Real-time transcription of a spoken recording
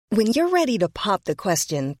When you're ready to pop the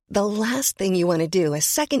question, the last thing you want to do is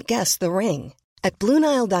second-guess the ring. At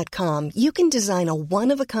BlueNile.com, you can design a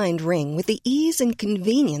one-of-a-kind ring with the ease and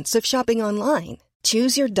convenience of shopping online.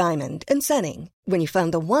 Choose your diamond and setting. When you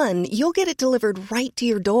find the one, you'll get it delivered right to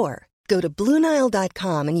your door. Go to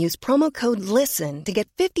BlueNile.com and use promo code LISTEN to get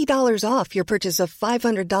 $50 off your purchase of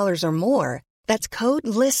 $500 or more. That's code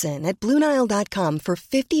LISTEN at BlueNile.com for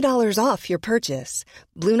 $50 off your purchase.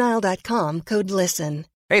 BlueNile.com, code LISTEN.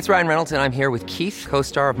 Hey, it's Ryan Reynolds, and I'm here with Keith,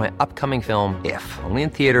 co-star of my upcoming film, If, only in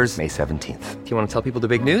theaters May 17th. Do you want to tell people the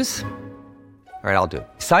big news? All right, I'll do it.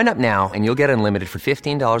 Sign up now and you'll get unlimited for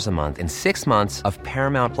 $15 a month and 6 months of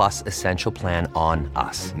Paramount Plus Essential Plan on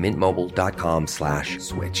us.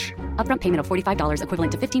 MintMobile.com/switch. Upfront payment of $45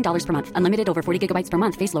 equivalent to $15 per month. Unlimited over 40 gigabytes per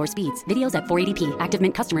month. Face lower speeds. Videos at 480p. Active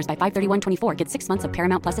Mint customers by 531.24 get 6 months of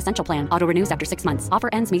Paramount Plus Essential Plan. Auto renews after 6 months. Offer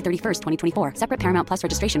ends May 31st, 2024. Separate Paramount Plus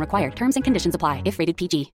registration required. Terms and conditions apply if rated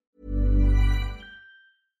PG.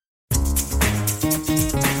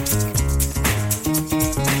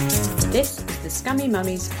 This is the Scummy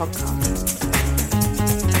Mummies podcast.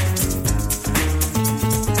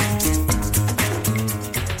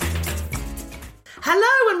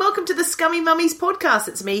 Hello and welcome to the Scummy Mummies podcast.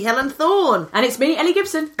 It's me, Helen Thorne. And it's me, Ellie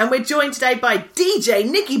Gibson. And we're joined today by DJ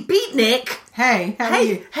Nikki Beatnik. Hey, how are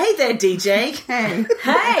you? Hey there, DJ. Hey.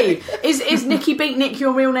 Hey! Is Nikki Beatnik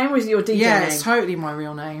your real name or is it your DJ Yeah, name? it's totally my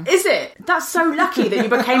real name. Is it? That's so lucky that you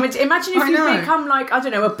became imagine if I you know. become like, I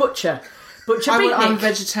don't know, a butcher. Butcher Beatnik. I'm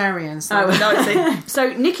vegetarian, so...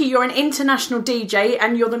 So, Nikki, you're an international DJ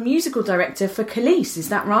and you're the musical director for Khalees, is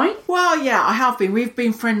that right? Well, yeah, I have been. We've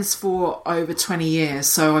been friends for over 20 years,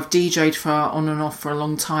 so I've DJ'd for on and off for a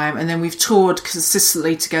long time, and then we've toured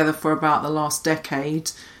consistently together for about the last decade.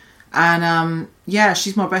 And, yeah,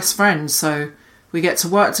 she's my best friend, so we get to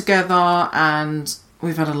work together and...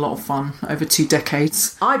 We've had a lot of fun over 2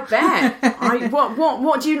 decades. I bet.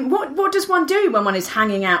 What does one do when one is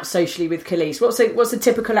hanging out socially with Khalees? What's a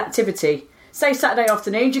typical activity? Say Saturday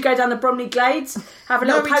afternoon, do you go down the Bromley Glades, have a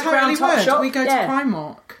little poke around Topshop? We go to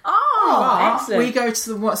Primark. Oh, excellent. We go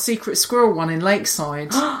to the Secret Squirrel one in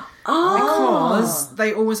Lakeside. Because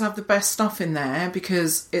they always have the best stuff in there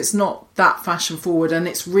because it's not that fashion forward and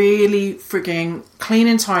it's really frigging clean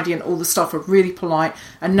and tidy and all the stuff are really polite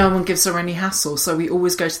and no one gives her any hassle, so we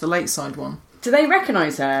always go to the Lakeside one. Do they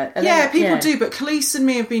recognise her? People do, but Khalees and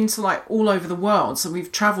me have been to like all over the world, so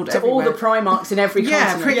we've travelled everywhere. All the Primarks in every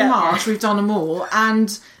continent. Yeah, pretty much. We've done them all,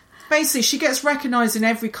 and basically she gets recognised in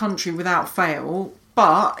every country without fail.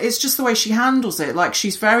 But it's just the way she handles it. Like,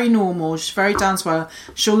 she's very normal, she's very down to earth.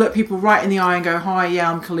 She'll look people right in the eye and go, "Hi, yeah,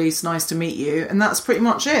 I'm Khalees, nice to meet you." And that's pretty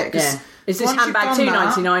much it. Yeah. Is this handbag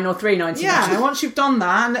 $2.99 or $3.99? Yeah, once you've done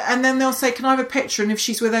that, and then they'll say, "Can I have a picture?" And if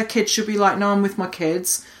she's with her kids, she'll be like, "No, I'm with my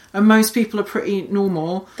kids." And most people are pretty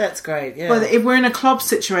normal. That's great, yeah. But if we're in a club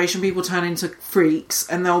situation, people turn into freaks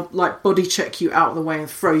and they'll like body check you out of the way and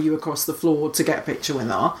throw you across the floor to get a picture with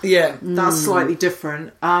her. Yeah. That's slightly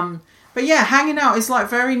different. But yeah, hanging out is like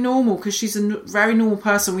very normal because she's a very normal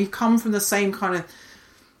person. We've come from the same kind of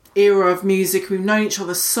era of music. We've known each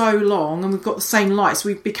other so long and we've got the same likes.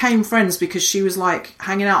 We became friends because she was like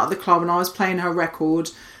hanging out at the club and I was playing her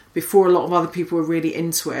record before a lot of other people were really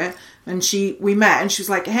into it. And we met and she was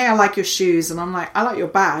like, "Hey, I like your shoes." And I'm like, "I like your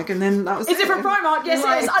bag." And then that was Is it from Primark? Yes,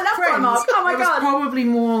 like, it is. I love Primark. Oh my God. It was probably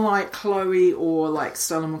more like Chloe or like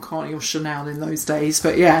Stella McCartney or Chanel in those days.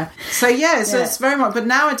 But yeah. So it's very much. But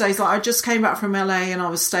nowadays, like I just came back from LA and I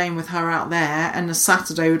was staying with her out there. And a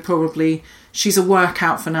Saturday would probably... She's a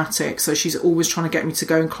workout fanatic. So she's always trying to get me to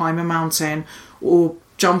go and climb a mountain or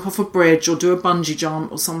jump off a bridge or do a bungee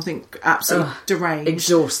jump or something absolutely deranged.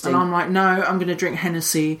 Exhausting. And I'm like, "No, I'm going to drink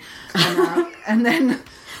Hennessy." And then...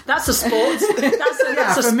 That's a sport. That's a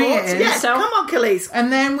for sport. me it is. Yeah, come on, Khalees.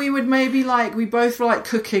 And then we would maybe like... We both like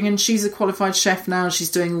cooking and she's a qualified chef now and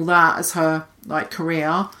she's doing all that as her like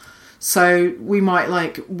career. So we might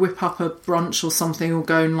like whip up a brunch or something or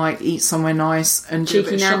go and like eat somewhere nice and do a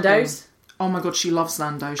bit of shopping. Nando's. Oh my God, she loves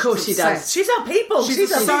Nando's. Of course she does. She's our people. She's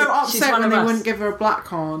so upset when they us. wouldn't give her a black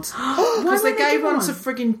card. Because they gave one to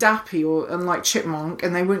frigging Dappy and like Chipmunk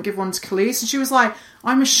and they wouldn't give one to Khalees. And she was like,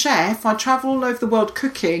 "I'm a chef. I travel all over the world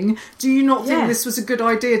cooking. Do you not think this was a good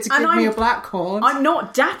idea to give me a black card?" I'm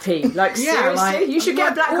not Dappy. Like, seriously? Like, you should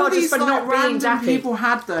get a black card just for not being random Dappy. People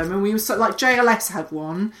had them and we were so... Like, JLS had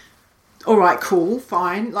one. All right, cool,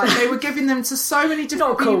 fine. Like, they were giving them to so many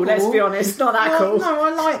different people. Not cool, let's be honest. Not that cool. No,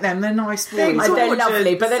 I like them. They're nice boys. They're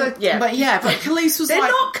lovely, but then, But Khalees was They're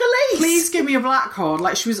like... not Khalees! "Please give me a black card."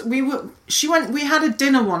 Like, we had a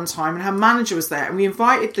dinner one time and her manager was there and we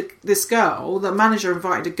invited this girl, the manager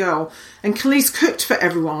invited a girl, and Khalees cooked for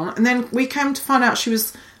everyone. And then we came to find out she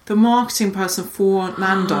was the marketing person for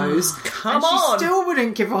Nando's. Come on! She still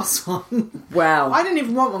wouldn't give us one. Wow. I didn't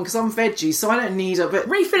even want one because I'm veggie, so I don't need it. But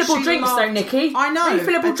refillable drinks, though, Nikki. I know.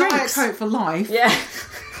 Refillable drinks. Diet Coke for life. Yeah.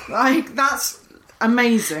 Like, that's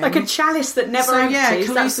amazing. Like a chalice that never empties.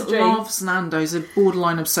 So, That's the Khalees dream. loves Nando's. They're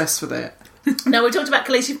borderline obsessed with it. Now, we talked about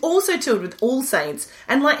Khalees. You've also toured with All Saints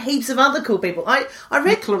and like heaps of other cool people. I read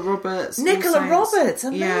Nicola Roberts.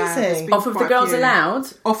 amazing. Yeah, Off of the Girls Aloud.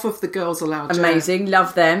 Off of the Girls Aloud. Amazing,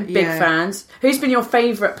 love them, big Yeah. fans. Who's been your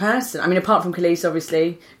favourite person? I mean, apart from Khalees,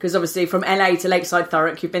 obviously, because obviously from LA to Lakeside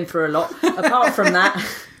Thurrock, you've been through a lot. Apart from that,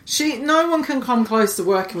 No one can come close to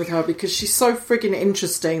working with her because she's so frigging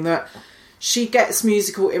interesting that she gets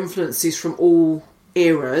musical influences from all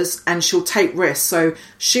eras and she'll take risks. So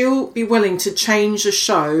she'll be willing to change a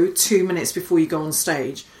show 2 minutes before you go on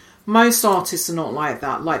stage. Most artists are not like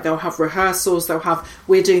that. Like, they'll have rehearsals,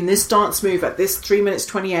 we're doing this dance move at this 3 minutes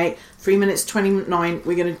 28, 3 minutes 29,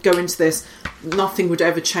 we're going to go into this. Nothing would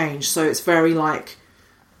ever change. So it's very like...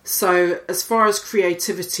 So as far as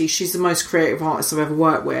creativity, she's the most creative artist I've ever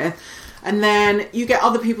worked with. And then you get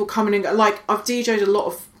other people coming in. Like, I've DJ'd a lot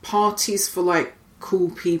of parties for like cool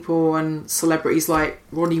people and celebrities, like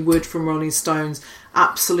Ronnie Wood from Rolling Stones.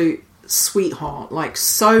 Absolute sweetheart, like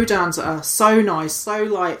so down to earth, so nice, so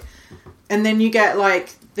like... And then you get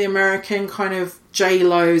like the American kind of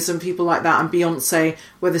J-Lo's and people like that, and Beyonce,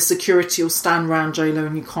 where the security will stand around J-Lo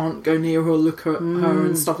and you can't go near her or look at her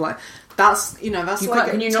and stuff like that. That's, that's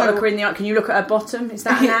like... Can you not look her in the eye? Can you look at her bottom? Is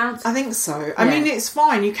that allowed? I think so. I mean, it's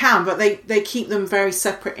fine, you can, but they keep them very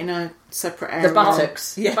separate in a separate area. The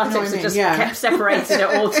buttocks. Yeah. The buttocks are just Yeah. kept separated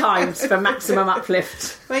at all times for maximum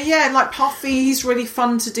uplift. But yeah, like Puffy, he's really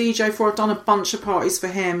fun to DJ for. I've done a bunch of parties for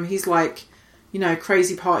him. He's like,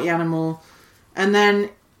 crazy party animal. And then,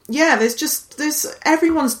 yeah, there's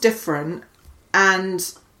everyone's different,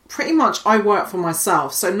 and pretty much I work for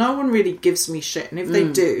myself, so no one really gives me shit. And if they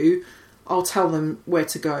do, I'll tell them where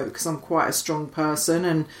to go, because I'm quite a strong person.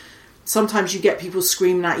 And sometimes you get people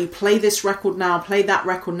screaming at you, play this record now, play that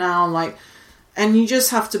record now, like... And you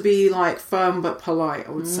just have to be, like, firm but polite,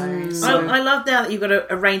 I would say. So, I love now that you've got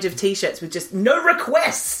a range of T-shirts with just no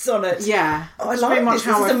requests on it. yeah. I That's like pretty much this.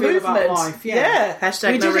 how This I is a feel movement. about life. Yeah.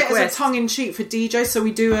 Hashtag we no did it requests. as a tongue-in-cheek for DJ, so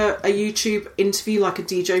we do a YouTube interview, like a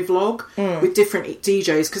DJ vlog, with different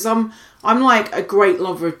DJs, because I'm like a great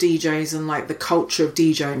lover of DJs and, like, the culture of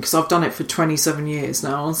DJing, because I've done it for 27 years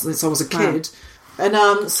now, since I was a kid.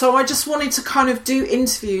 And so I just wanted to kind of do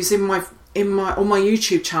interviews on my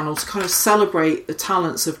YouTube channel to kind of celebrate the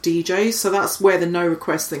talents of DJs. So that's where the no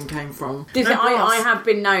request thing came from. I have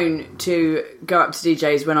been known to go up to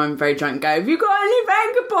DJs when I'm very drunk and go, have you got any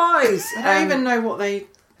Venga Boys? I don't even know what they...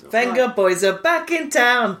 Venga boys are back in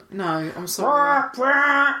town. No, I'm sorry.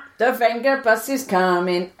 The Venga bus is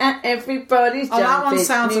coming and everybody's jumping. That one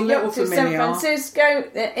sounds New a little York to familiar. San Francisco,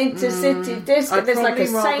 the intercity disco. I'd There's like a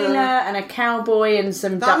probably rather- sailor and a cowboy and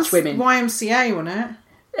some Dutch women. YMCA, wasn't it?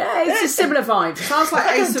 Yeah, it's a similar vibe. Sounds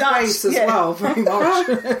like Ace of Dutch, Base as yeah. well, very much.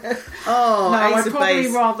 Oh, No, Ace I'd of probably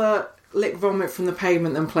Base. rather lick vomit from the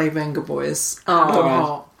pavement than play Venga Boys.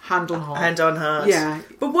 Oh. Hand on heart. Hand on heart. Yeah.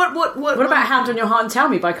 But what What about Hand on Your Heart and Tell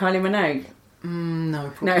Me by Kylie Minogue?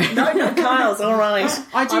 No, probably. No. No, Kyle's all right.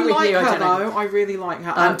 I do I'm with like you, I her don't know. though. I really like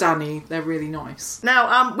her. And Danny, they're really nice.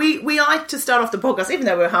 Now, we like to start off the podcast, even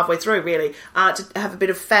though we're halfway through, really, to have a bit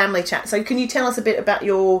of family chat. So, can you tell us a bit about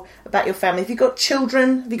your family? Have you got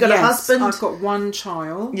children? Have you got a husband? I've got one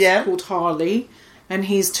child. Yeah. Called Harley, and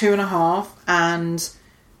he's 2.5, and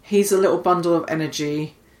he's a little bundle of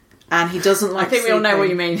energy, and he doesn't like. I think we all know what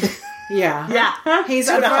you mean. Yeah. Yeah. He's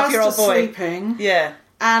 2.5-year-old averse to boy. sleeping. Yeah.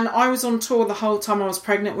 And I was on tour the whole time I was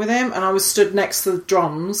pregnant with him, and I was stood next to the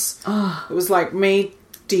drums. Oh. It was like me,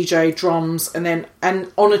 DJ, drums, and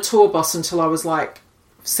on a tour bus until I was like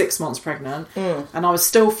 6 months pregnant. And I was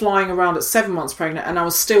still flying around at 7 months pregnant, and I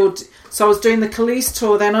was still... So I was doing the Khalees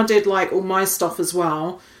tour, then I did like all my stuff as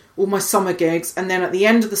well, all my summer gigs, and then at the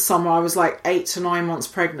end of the summer I was like 8 to 9 months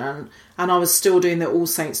pregnant, and I was still doing the All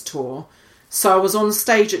Saints tour. So I was on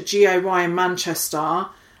stage at GAY in Manchester,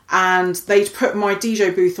 and they'd put my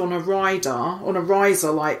DJ booth on a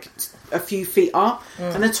riser, like a few feet up.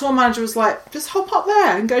 And the tour manager was like, just hop up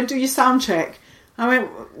there and go and do your sound check. I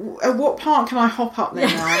went, at what part can I hop up there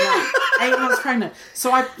now? I'm like 8 months pregnant.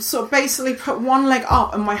 So I sort of basically put one leg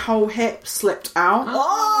up and my whole hip slipped out.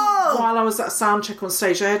 Oh! While I was at sound check on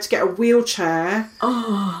stage, I had to get a wheelchair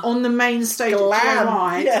on the main stage Glam.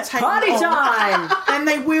 at GAY Yeah. to take Party me on. time! Then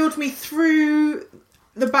they wheeled me through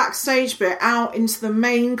the backstage bit out into the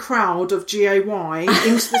main crowd of GAY,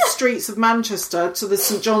 into the streets of Manchester to the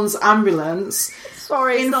St John's ambulance.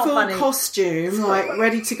 Sorry, in not full funny. costume, like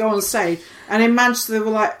ready to go on stage. And in Manchester, they were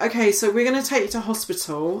like, okay, so we're going to take you to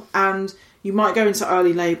hospital and you might go into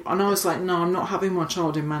early labour. And I was like, no, I'm not having my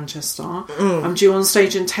child in Manchester. I'm due on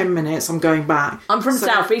stage in 10 minutes. I'm going back. I'm from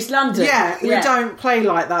South East London. Yeah, we don't play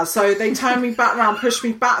like that. So they turned me back around, pushed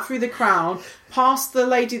me back through the crowd, past the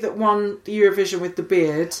lady that won the Eurovision with the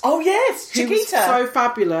beard. Oh, yes, She Chiquita. was so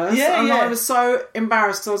fabulous. Yeah, and I was so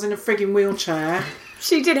embarrassed. I was in a frigging wheelchair.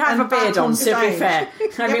 She did have And a beard back on, on to be stage. fair.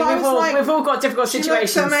 I mean, we've all got difficult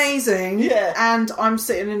situations. She looks amazing. Yeah. And I'm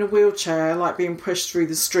sitting in a wheelchair, like being pushed through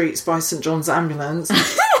the streets by St John's ambulance,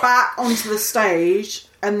 back onto the stage,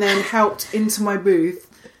 and then helped into my booth.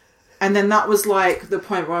 And then that was like the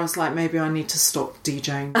point where I was like, maybe I need to stop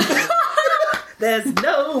DJing. There's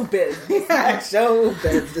no business. No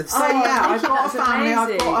business. So yeah, I've got a that's family.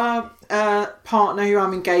 amazing. I've got a partner who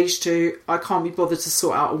I'm engaged to. I can't be bothered to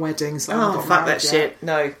sort out a wedding. So I haven't got fuck married that yet. shit.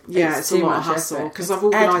 No. Yeah, it's a too lot of much hassle effort. because I've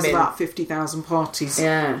organised Admin. about 50,000 parties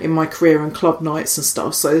Yeah. in my career and club nights and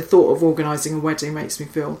stuff. So the thought of organising a wedding makes me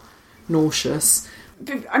feel nauseous.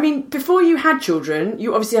 I mean, before you had children,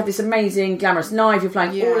 you obviously have this amazing, glamorous life. You're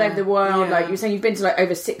flying all over the world. yeah. Like you're saying, you've been to like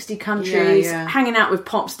over 60 countries, Yeah. hanging out with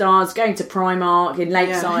pop stars, going to Primark in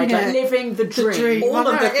Lakeside, Yeah. like living the dream. All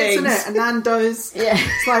of the isn't things. it? And Nando's. Yeah.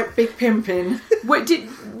 It's like big pimping.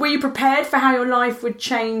 Were you prepared for how your life would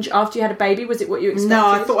change after you had a baby? Was it what you expected? No,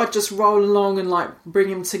 I thought I'd just roll along and like bring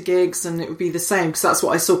him to gigs and it would be the same because that's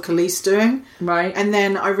what I saw Khalees doing. Right. And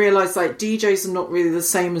then I realised like DJs are not really the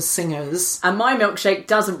same as singers. And my milkshake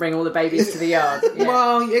doesn't bring all the babies to the yard. Yeah.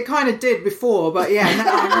 Well, it kind of did before, but yeah,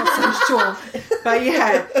 now I'm not so sure. But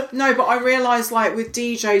yeah, no, but I realised like with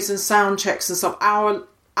DJs and sound checks and stuff,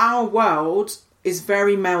 our world is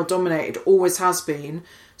very male dominated, always has been.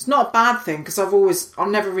 It's not a bad thing because I've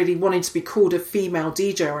never really wanted to be called a female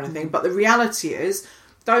DJ or anything, but the reality is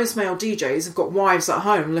those male DJs have got wives at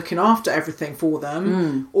home looking after everything for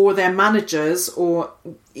them, or their managers, or,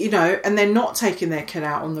 you know, and they're not taking their kid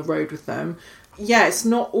out on the road with them. Yeah, it's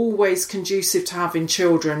not always conducive to having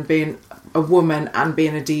children, being a woman and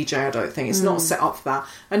being a DJ, I don't think. It's not set up for that.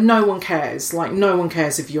 And no one cares. Like, no one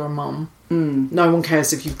cares if you're a mum. No one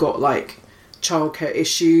cares if you've got, like, childcare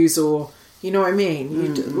issues or... You know what I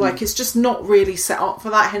mean? Like, it's just not really set up for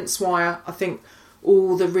that. Hence why I think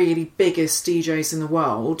all the really biggest DJs in the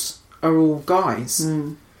world are all guys.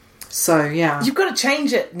 So, yeah. You've got to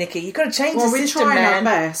change it, Nikki. You've got to change the we're system, trying man. our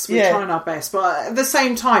best. We're trying our best. But at the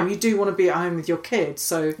same time, you do want to be at home with your kids.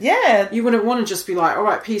 So, Yeah. you wouldn't want to just be like, all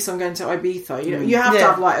right, peace, I'm going to Ibiza. You know, you have to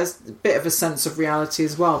have, like, a bit of a sense of reality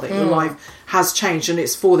as well, that your life has changed and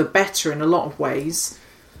it's for the better in a lot of ways.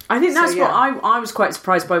 I think that's yeah. what I was quite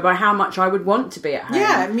surprised by how much I would want to be at home.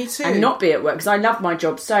 Yeah, me too. And not be at work because I love my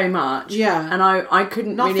job so much. Yeah. And I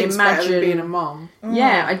couldn't really Nothing's better imagine than being a mum.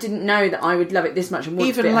 Yeah, I didn't know that I would love it this much and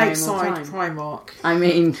want to be Even at home all the Lakeside time. Primark I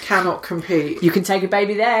mean, cannot compete. you can take a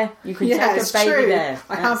baby there. You can take it's a baby true. there.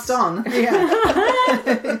 I have done.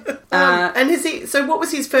 Yeah. And so what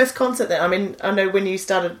was his first concert then? I mean, I know when you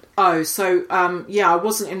started... I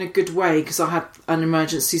wasn't in a good way because I had an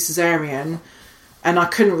emergency cesarean and I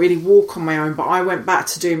couldn't really walk on my own, but I went back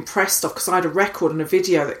to doing press stuff because I had a record and a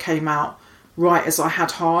video that came out right as I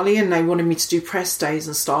had Harley and they wanted me to do press days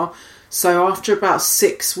and stuff. So after about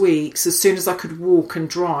 6 weeks, as soon as I could walk and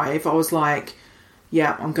drive, I was like,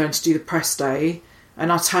 yeah, I'm going to do the press day.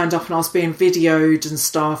 And I turned up and I was being videoed and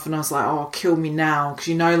stuff and I was like, oh, kill me now. Because,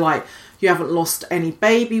 you know, like, you haven't lost any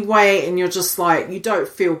baby weight and you're just like, you don't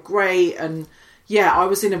feel great. And yeah, I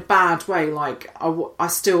was in a bad way. Like, I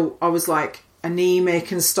was like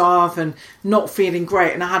anemic and stuff and not feeling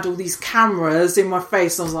great. And I had all these cameras in my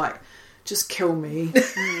face and I was like, just kill me.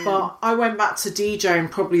 But I went back to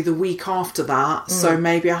DJing probably the week after that. So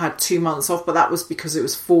maybe I had 2 months off, but that was because it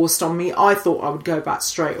was forced on me. I thought I would go back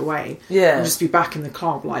straight away. Yeah. And just be back in the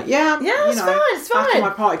club. Like, it's fine. Back in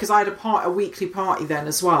my party. Because I had a weekly party then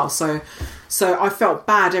as well. So I felt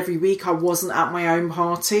bad every week I wasn't at my own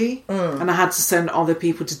party. And I had to send other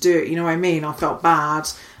people to do it. You know what I mean? I felt bad.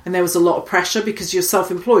 And there was a lot of pressure because you're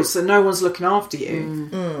self-employed. So no one's looking after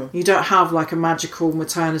you. You don't have like a magical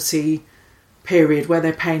maternity period where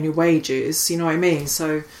they're paying your wages, you know what I mean?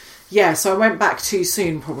 So I went back too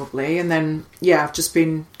soon probably, and then I've just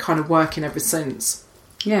been kind of working ever since.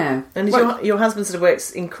 Yeah. And your husband sort of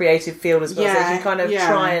works in creative field as well, so you can kind of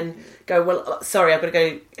try and go, well, sorry, I've got to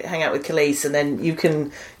go hang out with Khalees, and then you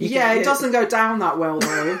can it doesn't go down that well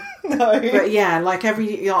though. No. But yeah, like I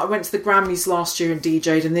went to the Grammys last year and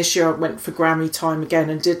DJ'd, and this year I went for Grammy time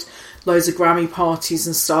again and did loads of Grammy parties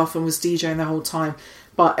and stuff and was DJing the whole time.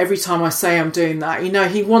 But every time I say I'm doing that, you know,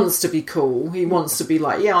 he wants to be cool. He wants to be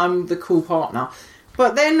like, yeah, I'm the cool partner.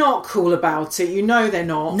 But they're not cool about it. You know they're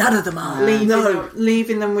not. None of them are.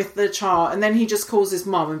 Leaving them with the child. And then he just calls his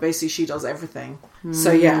mum and basically she does everything.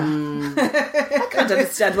 So, yeah. I can't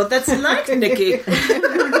understand what that's like, Nikki.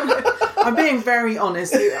 I'm being very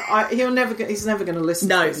honest. He's never going to listen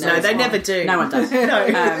to this. No, they never do. No one does.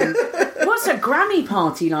 What's a Grammy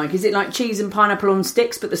party like? Is it like cheese and pineapple on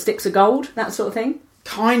sticks, but the sticks are gold? That sort of thing?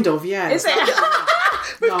 Kind of, yeah. Is it?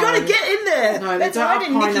 We've got to get in there. No, they don't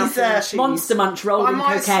have Nikki's Monster Munch rolled in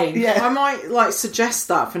cocaine. Yeah. I might suggest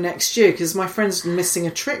that for next year because my friend's missing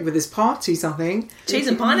a trick with his parties, I think. Cheese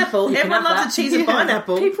and pineapple. Everyone loves a cheese and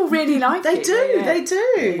pineapple. People really like it. They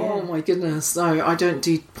do. Oh my goodness. No, I don't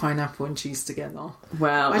do pineapple and cheese together.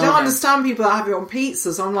 Well, I don't understand people that have it on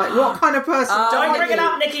pizzas. I'm like, what kind of person? Don't bring it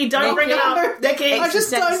up, Nikki. Don't bring it up, Nikki. I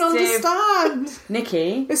just don't understand.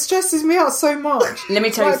 Nikki. It stresses me out so much. Let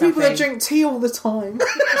me tell you something. People that drink tea all the time.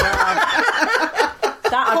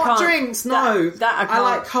 Hot drinks, no. I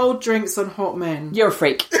like cold drinks and hot men. You're a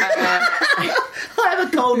freak. I am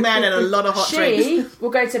a cold man and a lot of hot drinks. She will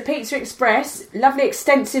go to Pizza Express, lovely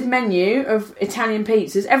extensive menu of Italian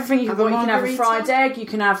pizzas. Everything you can want. You can have a fried egg, you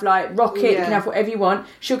can have like rocket, you can have whatever you want.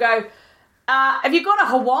 She'll go, have you got a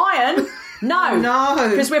Hawaiian? No.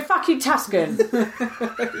 Because we're fucking Tuscan.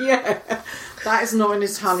 Yeah. That is not an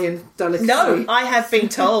Italian delicacy. No, I have been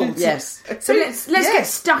told. Yes. So let's get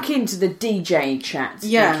stuck into the DJ chat,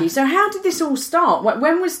 Nikki. So how did this all start?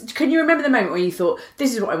 Can you remember the moment where you thought,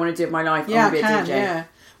 this is what I want to do with my life? I want to be a DJ? Yeah.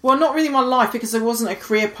 Well, not really my life because there wasn't a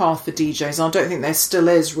career path for DJs. I don't think there still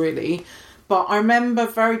is really. But I remember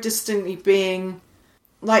very distinctly being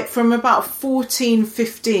like from about 14,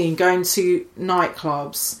 15 going to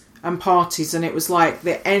nightclubs and parties, and it was like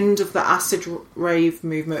the end of the acid rave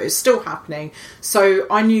movement. It's still happening. So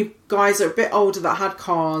I knew guys that were a bit older that had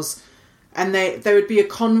cars, and there would be a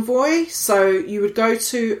convoy. So you'd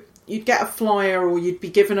get a flyer or you'd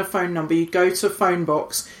be given a phone number. You'd go to a phone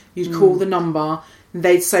box, you'd call the number, and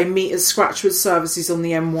they'd say meet at Scratchwood Services on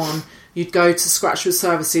the M1. You'd go to Scratchwood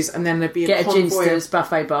Services and then there'd be a convoy. Get a Ginsters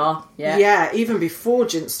buffet bar. Yeah. Yeah, even before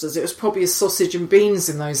Ginsters. It was probably a sausage and beans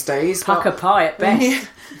in those days. Pucker pie at best. Yeah.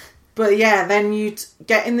 But yeah, then you'd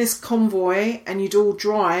get in this convoy and you'd all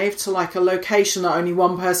drive to like a location that only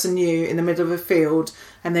one person knew in the middle of a field,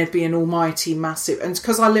 and there'd be an almighty massive... And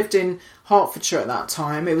because I lived in Hertfordshire at that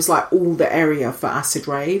time, it was like all the area for acid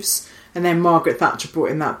raves. And then Margaret Thatcher brought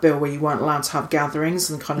in that bill where you weren't allowed to have gatherings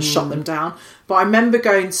and kind of shut them down. But I remember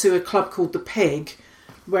going to a club called The Pig,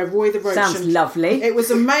 where Roy the Roach... Sounds lovely. It was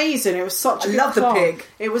amazing. It was such a good club. I love The Pig.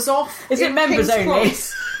 It was off... Is it members only?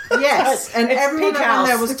 Yes, and everyone around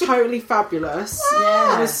there was totally fabulous.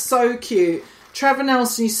 Yeah. It was so cute. Trevor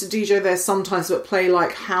Nelson used to DJ there sometimes, but play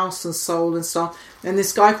like house and soul and stuff. And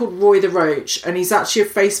this guy called Roy the Roach, and he's actually a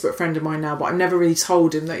Facebook friend of mine now, but I've never really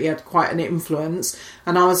told him that he had quite an influence.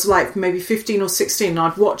 And I was like maybe 15 or 16, and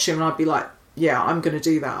I'd watch him and I'd be like, yeah, I'm going to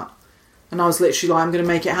do that. And I was literally like, I'm going to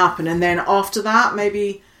make it happen. And then after that,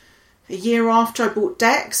 maybe... a year after, I bought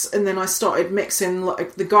decks, and then I started mixing.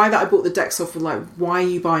 Like the guy that I bought the decks off was like, "Why are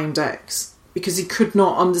you buying decks?" Because he could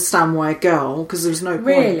not understand why a girl, because there was no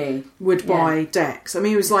point, would buy decks. I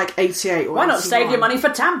mean, it was like 88 or why not 89. save your money for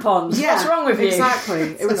tampons? Yeah, what's wrong with you? Exactly.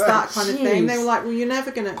 It was that kind of thing. They were like, "Well, you're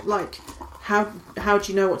never gonna like. How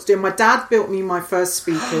do you know what to do?" And my dad built me my first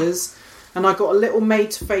speakers, and I got a little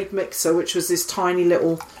made to fade mixer, which was this tiny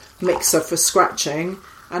little mixer for scratching,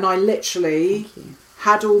 and I literally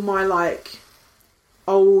had all my like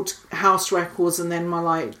old house records and then my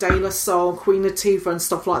like De La Soul, Queen Latifah and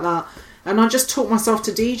stuff like that, and I just taught myself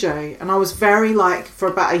to DJ, and I was very like for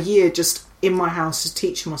about a year just in my house just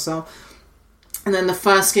teaching myself. And then the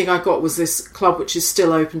first gig I got was this club which is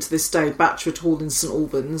still open to this day, Batchford Hall in St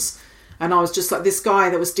Albans, and I was just like, this guy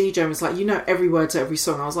that was DJing was like, you know every word to every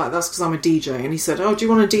song. I was like, that's because I'm a DJ. And he said, oh, do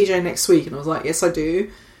you want to DJ next week? And I was like, yes I do.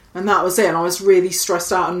 And that was it. And I was really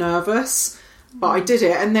stressed out and nervous, but I did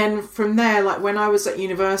it. And then from there, like when I was at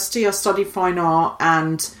university, I studied fine art,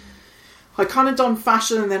 and I kind of done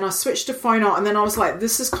fashion, and then I switched to fine art, and then I was like,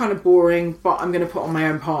 this is kind of boring, but I'm going to put on my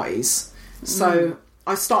own parties. So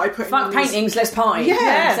I started putting on paintings, let's party.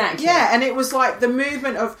 Yeah, exactly. Yeah, and it was like the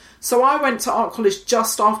movement of... So I went to art college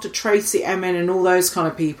just after Tracy Emin and all those kind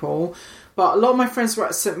of people, but a lot of my friends were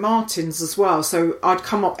at St Martin's as well, so I'd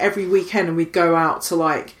come up every weekend and we'd go out to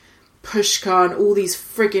like Pushka and all these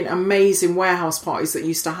frigging amazing warehouse parties that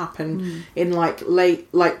used to happen in like early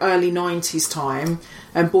 90s time.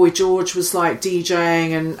 And Boy George was like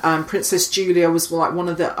DJing, and Princess Julia was like one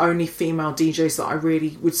of the only female DJs that I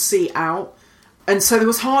really would see out. And so there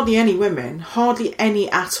was hardly any women, hardly any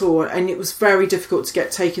at all, and it was very difficult to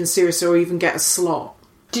get taken seriously or even get a slot.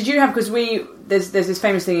 Did you have, because there's this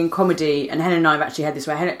famous thing in comedy, and Helen and I have actually had this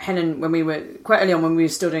where Helen, when we were, quite early on when we were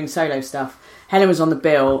still doing solo stuff, Helen was on the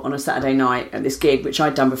bill on a Saturday night at this gig, which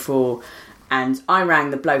I'd done before, and I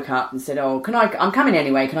rang the bloke up and said, I'm coming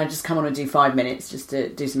anyway, can I just come on and do 5 minutes just to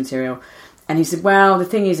do some material? And he said, well, the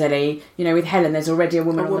thing is, Ellie, with Helen, there's already a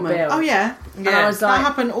woman on the bill. Oh, yeah. And I was like... That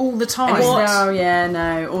happened all the time. And he said, oh, yeah,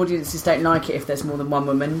 no, audiences don't like it if there's more than one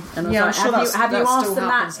woman. And I was like, have you asked them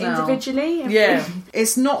that individually? Yeah.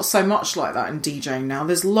 It's not so much like that in DJing now.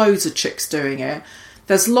 There's loads of chicks doing it.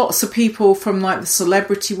 There's lots of people from, like, the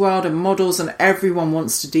celebrity world and models, and everyone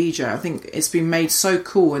wants to DJ. I think it's been made so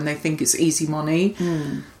cool, and they think it's easy money.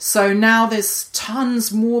 So now there's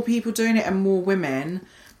tons more people doing it and more women.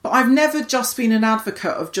 But I've never just been an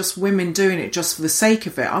advocate of just women doing it just for the sake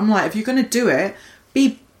of it. I'm like, if you're going to do it,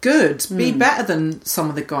 be good. Be better than some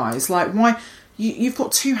of the guys. Like, why... You've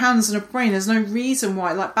got 2 hands and a brain. There's no reason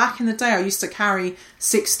why. Like, back in the day, I used to carry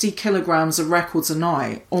 60 kilograms of records a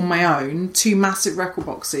night on my own, 2 massive record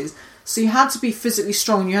boxes. So you had to be physically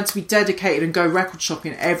strong. You had to be dedicated and go record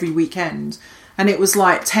shopping every weekend. And it was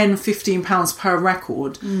like £10-15 per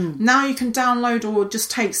record. Now you can download or just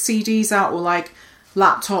take CDs out, or like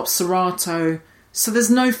laptop, Serato. So there's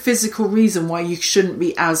no physical reason why you shouldn't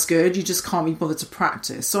be as good. You just can't be bothered to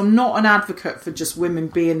practice. So I'm not an advocate for just women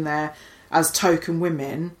being there as token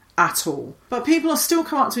women at all. But people will still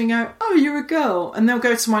come up to me and go, oh, you're a girl. And they'll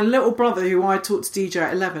go to my little brother, who I taught to DJ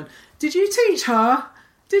at 11. Did you teach her?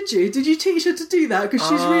 Did you teach her to do that? Because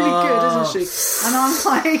she's really good, isn't she? And I'm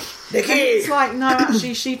like... Nikki! It's like, no,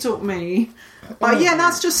 actually, she taught me. But yeah,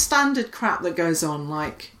 that's just standard crap that goes on,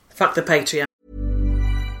 like... Fuck the Patreon.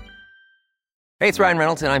 Hey, it's Ryan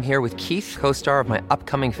Reynolds, and I'm here with Keith, co-star of my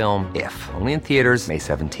upcoming film, If, only in theaters May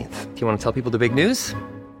 17th. Do you want to tell people the big news?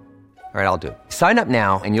 All right, I'll do it. Sign up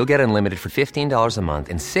now and you'll get unlimited for $15 a month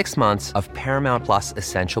and 6 months of Paramount Plus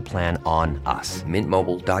Essential Plan on us.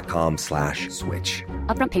 MintMobile.com/switch.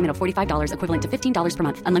 Upfront payment of $45 equivalent to $15 per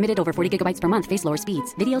month. Unlimited over 40 gigabytes per month. Face lower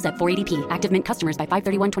speeds. Videos at 480p. Active Mint customers by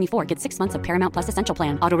 531.24 get 6 months of Paramount Plus Essential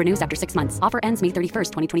Plan. Auto renews after 6 months. Offer ends May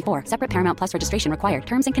 31st, 2024. Separate Paramount Plus registration required.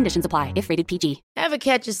 Terms and conditions apply if rated PG. Ever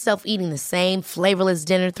catch yourself eating the same flavorless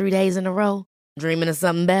dinner 3 days in a row? Dreaming of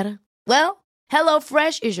something better? Well,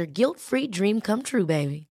 HelloFresh is your guilt-free dream come true,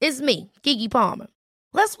 baby. It's me, Keke Palmer.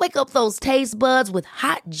 Let's wake up those taste buds with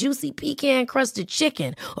hot, juicy pecan-crusted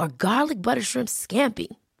chicken or garlic butter shrimp scampi.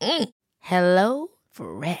 Hello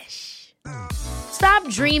Fresh. Stop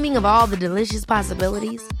dreaming of all the delicious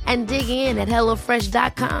possibilities and dig in at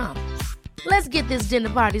HelloFresh.com. Let's get this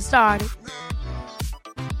dinner party started.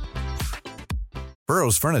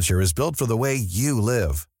 Burrow's furniture is built for the way you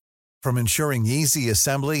live. From ensuring easy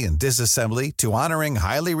assembly and disassembly to honoring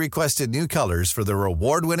highly requested new colors for their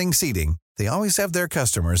award-winning seating, they always have their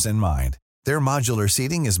customers in mind. Their modular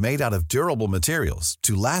seating is made out of durable materials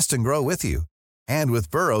to last and grow with you. And with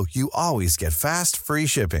Burrow, you always get fast, free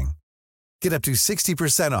shipping. Get up to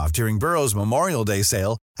 60% off during Burrow's Memorial Day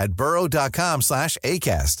sale at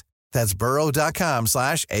burrow.com/ACAST. That's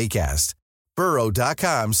burrow.com/ACAST.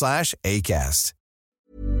 burrow.com/ACAST.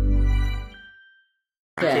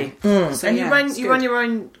 Yeah. So and you run your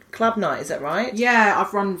own club night, is that right? Yeah,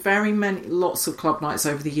 I've run lots of club nights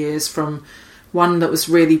over the years, from one that was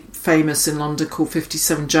really famous in London called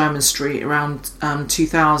 57 Jermyn Street around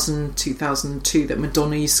 2000, 2002 that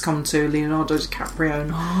Madonna used to come to, Leonardo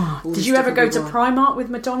DiCaprio. Did you ever go to Primark with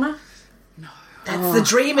Madonna? That's the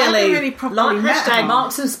dream, Ellie. I really properly met her.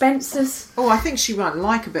 Marks and Spencer's. Oh, I think she might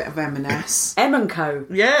like a bit of M&S. M&Co.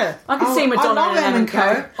 Yeah. I can see Madonna in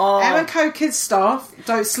M&Co. M&Co kids stuff,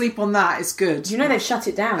 don't sleep on that, it's good. You know they've shut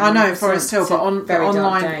it down. I know, Forest Hill, but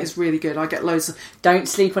online it's really good. I get loads of... Don't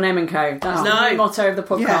sleep on M&Co. That's the motto of the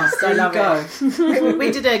podcast. Yeah, I love it. We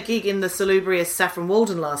did a gig in the salubrious Saffron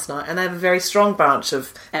Walden last night, and they have a very strong branch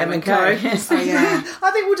of M&Co. Yes. I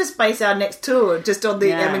think we'll just base our next tour just on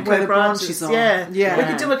the M&Co branches. Yeah. Yeah. We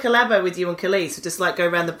could do a collabo with you and Khalees, just like go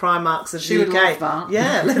around the Primarks of she the UK. Would love that.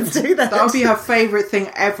 Yeah, let's do that. That would be her favourite thing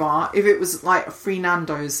ever, if it was like a free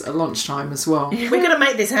Nando's at lunchtime as well. We're going to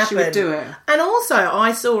make this happen. She would do it. And also,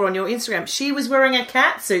 I saw on your Instagram, she was wearing a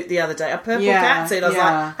cat suit the other day, a purple cat suit. I was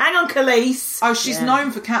like, hang on, Khalees. Oh, she's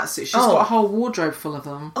known for cat suits. She's got a whole wardrobe full of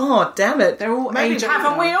them. Oh, damn it. They're all age.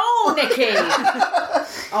 Haven't we all, Nikki?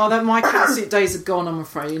 My cat suit days are gone, I'm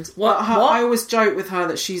afraid. What? I always joke with her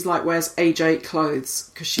that she's like wears age 8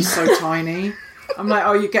 clothes because she's so tiny. I'm like,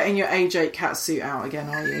 oh, you're getting your age 8 cat suit out again,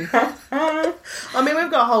 are you? I mean,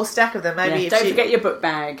 we've got a whole stack of them. Maybe don't forget your book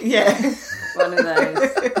bag. Yeah. One of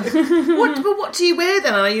those. What do you wear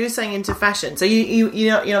then? Are you saying into fashion? So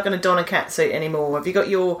you're not going to don a cat suit anymore? Have you got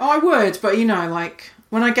your... Oh, I would, but like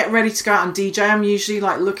when I get ready to go out and DJ, I'm usually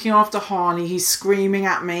like looking after Harley. He's screaming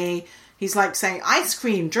at me. He's like saying, ice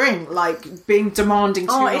cream, drink, like being demanding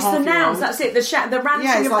to it's the nouns, that's it, the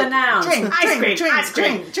ranting of the nouns. Drink, ice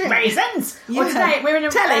cream, raisins. Yeah. Or today, we're in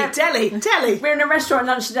a... Telly. We're in a restaurant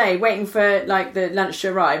lunch today, waiting for, like, the lunch to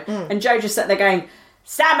arrive, and Joe just sat there going,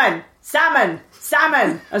 salmon. I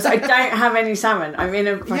was like, I don't have any salmon. I'm in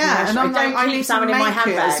a fucking restaurant. I need salmon in my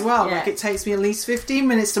handbag. As well. Like, it takes me at least 15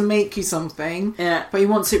 minutes to make you something. Yeah. But he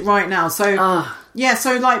wants it right now. So,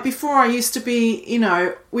 so like before I used to be, you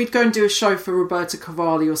know, we'd go and do a show for Roberta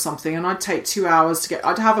Cavalli or something, and I'd take 2 hours to get,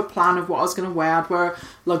 I'd have a plan of what I was going to wear. I'd wear a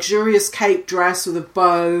luxurious cape dress with a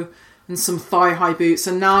bow and some thigh-high boots,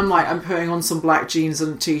 and now I'm putting on some black jeans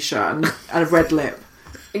and a t-shirt and a red lip.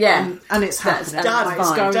 Yeah, and it's happening. It's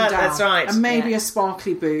going down. That's right. And maybe a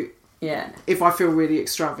sparkly boot. Yeah, if I feel really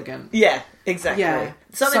extravagant. Yeah, exactly. Yeah.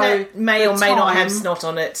 Something that may or may not have snot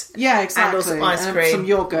on it. Yeah, exactly. And also ice cream, some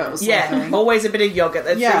yogurt or something. Yeah, always a bit of yogurt.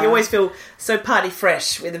 So you always feel so party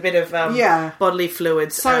fresh with a bit of bodily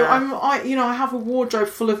fluids. So I have a wardrobe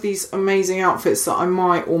full of these amazing outfits that I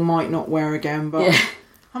might or might not wear again. But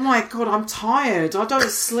I'm like, God, I'm tired. I don't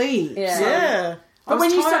sleep. Yeah. I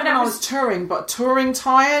was tired when I was touring, but touring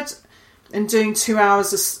tired and doing 2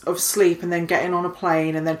 hours of sleep and then getting on a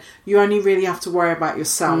plane, and then you only really have to worry about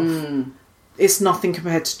yourself. It's nothing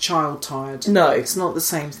compared to child tired. No. It's not the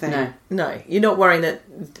same thing. No. You're not worrying that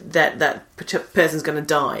person's going to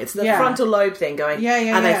die. It's the frontal lobe thing going,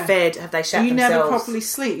 are they fed? Have they shat themselves? You never properly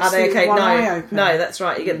sleep. Are they okay? One eye open. No, that's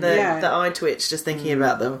right. You get the eye twitch just thinking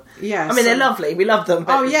about them. Yeah. I mean, they're lovely. We love them.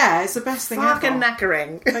 Oh, yeah. It's the best thing ever. Fucking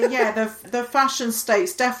knackering. But yeah, the fashion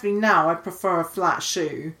states, definitely now, I prefer a flat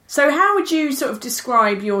shoe. So how would you sort of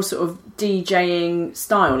describe your sort of DJing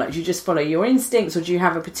style? Like, do you just follow your instincts, or do you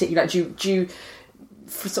have a particular... Like, do you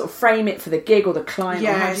sort of frame it for the gig or the client?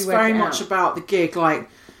 Yeah, or how do it's you work very it much out? about the gig. Like,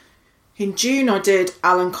 in June I did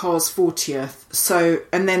Alan Carr's 40th, so,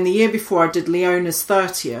 and then the year before I did Leona's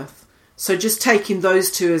 30th. So just taking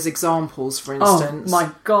those two as examples, for instance. Oh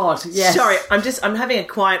my God, yes. Sorry, I'm having a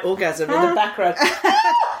quiet orgasm in the background.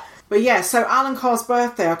 But yeah, so Alan Carr's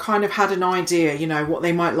birthday, I kind of had an idea, you know, what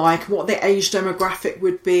they might like, what the age demographic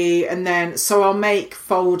would be, and then, so I'll make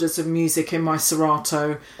folders of music in my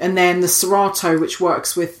Serato, and then the Serato, which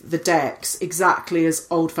works with the decks, exactly as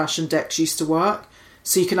old-fashioned decks used to work.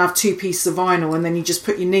 So you can have 2 pieces of vinyl, and then you just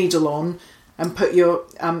put your needle on, and put your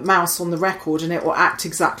mouse on the record, and it will act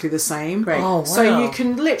exactly the same. Great. Oh, wow. So you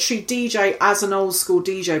can literally DJ as an old-school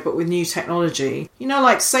DJ, but with new technology. You know,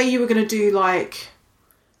 like, say you were going to do, like...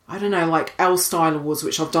 I don't know, like L Style Awards,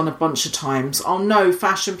 which I've done a bunch of times. I'll know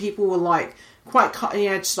fashion people will like quite cutting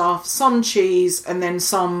edge stuff, some cheese, and then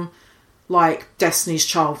some like Destiny's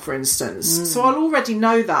Child, for instance. So I'll already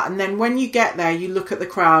know that. And then when you get there, you look at the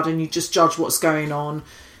crowd and you just judge what's going on.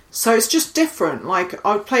 So it's just different. Like,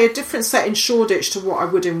 I play a different set in Shoreditch to what I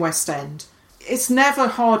would in West End. It's never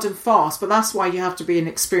hard and fast, but that's why you have to be an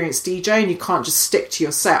experienced DJ and you can't just stick to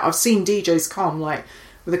your set. I've seen DJs come like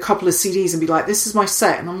with a couple of CDs and be like, this is my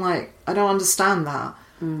set, and I'm like, I don't understand that,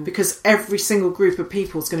 because every single group of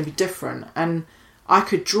people is going to be different, and I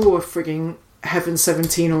could draw a frigging Heaven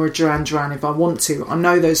 17 or a Duran Duran if I want to. I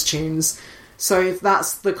know those tunes, so if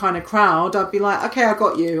that's the kind of crowd, I'd be like, okay, I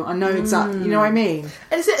got you, I know exactly, you know what I mean?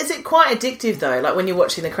 And is it quite addictive though? Like when you're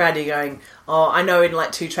watching the crowd, you're going, oh, I know in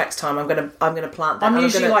like 2 tracks time I'm gonna plant that. I'm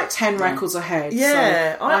usually like 10 records ahead.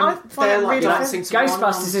 Yeah, so I find they're it like really dancing to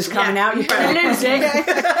Ghostbusters is coming out. You better lose it.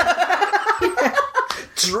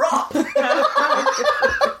 Drop.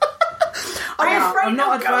 I'm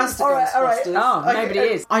not adverse to Ghostbusters. Oh, nobody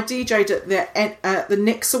is. I DJ'd at the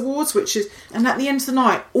Knicks Awards, which is, and at the end of the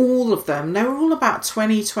night, all of them, they were all about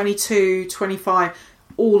 20, 22, 25,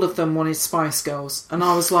 all of them wanted Spice Girls. And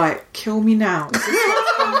I was like, kill me now. Is this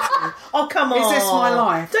oh, come on. Is this my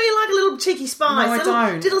life? Don't you like a little cheeky spice? No, I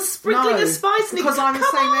don't. Little sprinkling of spice. Because I'm the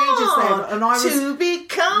same age as them. And I was... To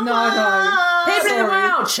become No. People in the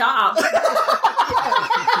world, shut up.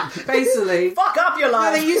 Basically. Fuck up your No,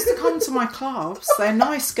 life. they used to come to my clubs. They're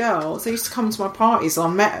nice girls. They used to come to my parties. I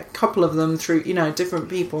met a couple of them through, you know, different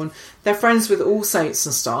people. And they're friends with all saints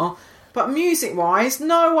and stuff. But music-wise,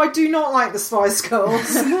 no, I do not like the Spice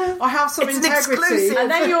Girls. I have some integrity. Exclusive.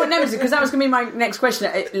 And then your nemesis, because that was going to be my next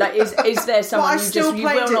question. Like, is there someone I you still just you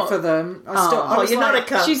played will it not for them. I was you're not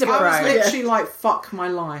like, a cunt. She's a pro. I was literally like, fuck my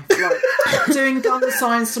life. Like, doing gun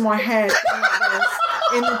signs to my head like this,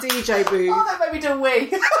 in the DJ booth. Oh, that made me do a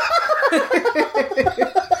wee.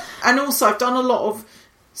 And also, I've done a lot of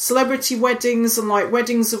celebrity weddings and like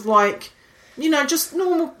weddings of like, you know, just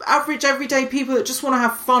normal, average, everyday people that just want to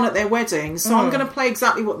have fun at their wedding. So I'm going to play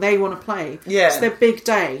exactly what they want to play. Yeah. It's their big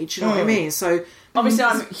day. Do you know what I mean? So Obviously,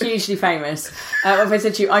 I'm hugely famous. If I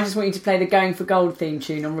said to you, I just want you to play the Going for Gold theme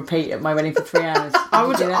tune on repeat at my wedding for 3 hours.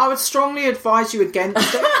 I would strongly advise you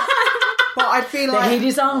against it. But I'd feel like... The heat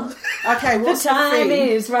is on. Okay, what's the time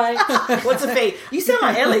fee? is right. What's a fee? You sound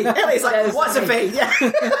like Ellie. Ellie's like, what's a fee? Yeah.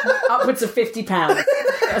 Upwards of £50.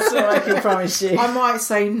 That's all I can promise you. I might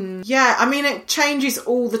say, yeah. I mean, it changes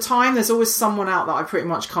all the time. There's always someone out that I pretty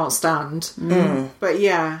much can't stand. But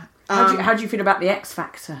yeah. How do you feel about the X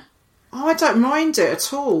Factor? Oh, I don't mind it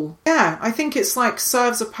at all. Yeah, I think it's like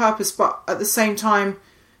serves a purpose, but at the same time,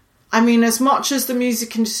 I mean, as much as the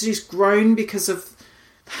music industry's grown because of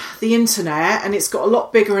the internet and it's got a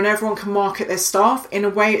lot bigger and everyone can market their stuff, in a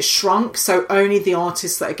way it's shrunk, so only the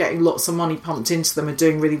artists that are getting lots of money pumped into them are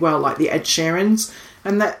doing really well, like the Ed Sheerans.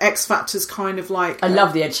 And the X Factor's kind of like... I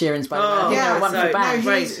love the Ed Sheerans, by the way. I think they're a wonderful band.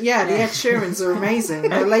 The Ed Sheerans are amazing.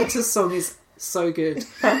 Their latest song is so good.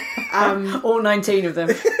 All 19 of them.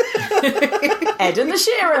 Ed and the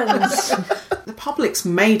Sheerans. The public's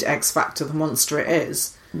made X Factor the monster it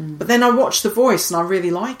is. But then I watch The Voice and I really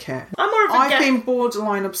like it. I've been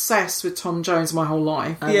borderline obsessed with Tom Jones my whole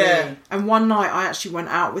life. Yeah. And one night I actually went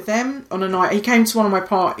out with him on a night. He came to one of my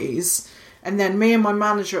parties, and then me and my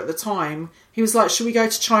manager at the time, he was like, should we go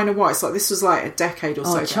to China White's? Like, this was like a decade or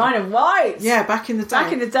so ago. China White's? Yeah, back in the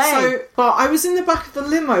day. But I was in the back of the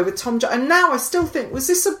limo with Tom Jones, and now I still think, was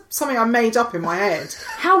this something I made up in my head?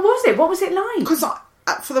 How was it? What was it like? Because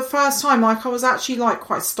for the first time, like, I was actually like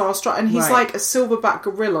quite starstruck, and he's like a silverback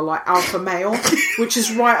gorilla, like alpha male, which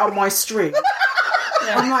is right up my street.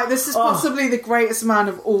 Yeah. I'm like, this is possibly the greatest man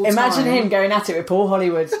of all time. Imagine him going at it with Paul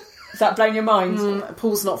Hollywood. Is that blowing your mind?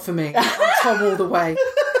 Paul's not for me. I'm Tom all the way.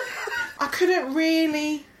 I couldn't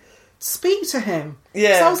really speak to him.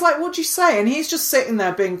 Yeah. So I was like, what'd you say? And he's just sitting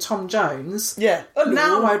there being Tom Jones. Yeah.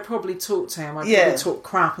 Now I'd probably talk to him. I'd probably talk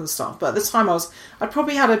crap and stuff. But at the time I'd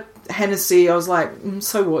probably had a Hennessy. I was like,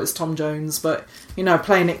 so what, is Tom Jones? But, you know,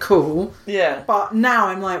 playing it cool. Yeah. But now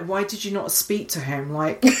I'm like, why did you not speak to him?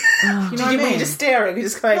 Like, you know what I mean? Were you just staring? You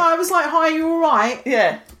just going... No, I was like, hi, you all right?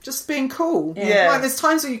 Yeah. Just being cool. Yeah. Like, there's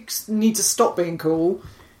times where you need to stop being cool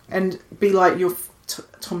and be like, you're...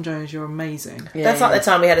 Tom Jones, you're amazing. Yeah, that's like the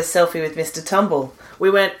time we had a selfie with Mr. Tumble.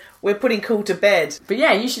 We're putting cool to bed. But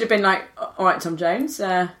yeah, you should have been like, all right, Tom Jones.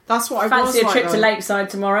 That's what I fancy was a trip like, to Lakeside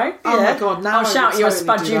tomorrow. Oh my God, now I'll shout you a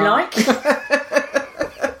spud you like.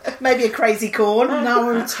 Maybe a crazy corn. Now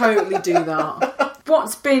I would totally do that.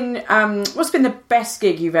 What's been the best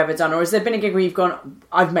gig you've ever done, or has there been a gig where you've gone,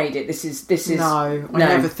 I've made it? This is. No, I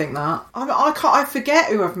never think that. I forget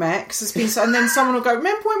who I've met because it's been so. And then someone will go,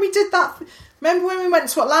 remember when we did that? Remember when we went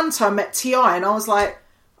to Atlanta and met T.I. and I was like,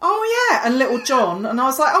 oh yeah, and Little John, and I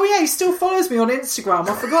was like, oh yeah, he still follows me on Instagram.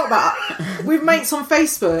 I forgot about that. We've mates on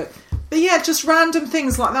Facebook. But yeah, just random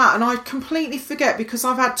things like that, and I completely forget because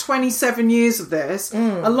I've had 27 years of this,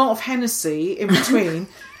 a lot of Hennessy in between.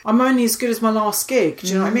 I'm only as good as my last gig, do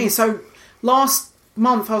you know what I mean? So last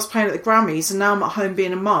month I was playing at the Grammys and now I'm at home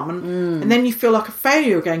being a mum, and then you feel like a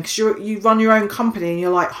failure again because you run your own company and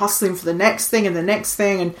you're like hustling for the next thing and the next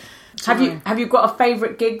thing. And have you got a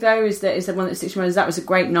favourite gig though? Is there one that sticks in your mind? That was a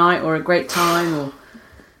great night or a great time, or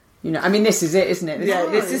you know? I mean, this is it, isn't it?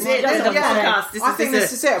 This is it. This is the podcast. I think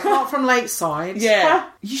this is it. Apart from Lakeside,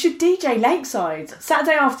 you should DJ Lakeside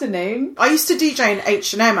Saturday afternoon. I used to DJ in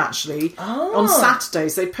H&M actually. On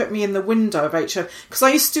Saturdays they put me in the window of H&M because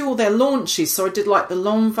I used to do all their launches. So I did like the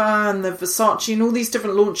Lanvin, the Versace, and all these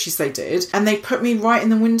different launches they did, and they put me right in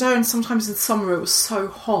the window. And sometimes in summer it was so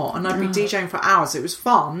hot, and I'd be DJing for hours. It was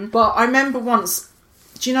fun. But I remember once.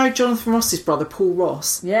 Do you know Jonathan Ross's brother, Paul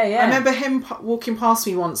Ross? Yeah. I remember him walking past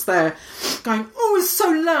me once there, going, oh, it's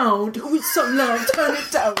so loud. Oh, it's so loud. Turn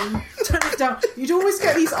it down. Turn it down. You'd always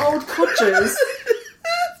get these old codgers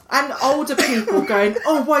and older people going,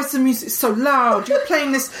 oh, why is the music so loud? You're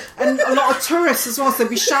playing this. And a lot of tourists as well, so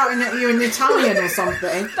they'd be shouting at you in Italian or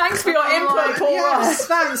something. Thanks for your input, Paul Ross.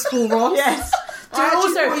 Thanks, Paul Ross. Yes. Do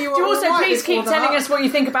you also please keep telling us what you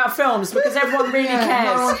think about films, because everyone really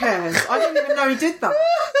cares. No one cares. I didn't even know he did that.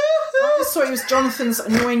 I just thought he was Jonathan's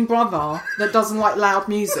annoying brother that doesn't like loud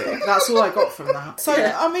music. That's all I got from that. So,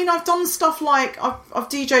 I mean, I've done stuff like I've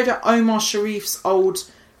DJ'd at Omar Sharif's old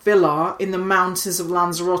villa in the mountains of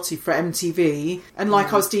Lanzarote for MTV, and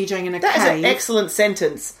like I was DJing in a cave. That is an excellent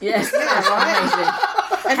sentence. Yes, that's amazing.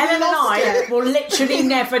 And Helen and I will literally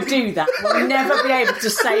never do that. We'll never be able to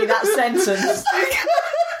say that sentence.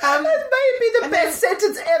 That may be the best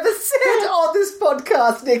sentence ever said on this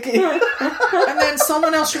podcast, Nikki. And then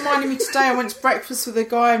someone else reminded me today, I went to breakfast with a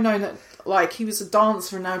guy I've known that, like, he was a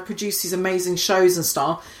dancer and now produced these amazing shows and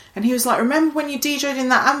stuff. And he was like, remember when you DJ'd in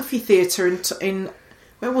that amphitheatre in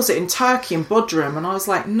where was it, in Turkey, in Bodrum, and I was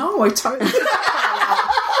like, no, I totally didn't.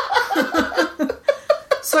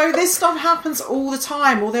 So this stuff happens all the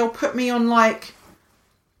time, or they'll put me on like,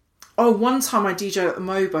 one time I DJ'd at the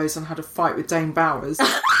Mobos and had a fight with Dane Bowers.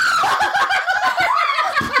 That's the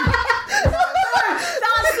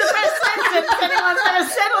best sentence anyone's ever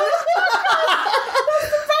said on this podcast.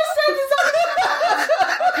 That's the best sentence I've ever.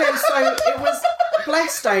 Okay, so it was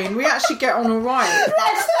bless Dane. We actually get on alright.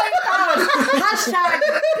 Bless Dane Bowers. Hashtag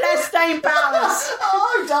bless Dane Bowers.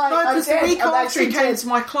 Oh, I'm dying. No, because the week after he came to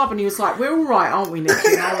my club and he was like, we're all right, aren't we,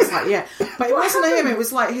 Nikki? And I was like, yeah. But it wasn't him, it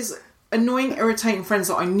was like his annoying, irritating friends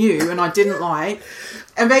that I knew and I didn't like.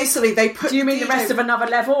 And basically they put... Do you mean the rest of Another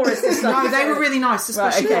Level, or is this like... No, they were really nice,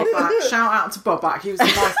 especially Bobak. Shout out to Bobak, he was the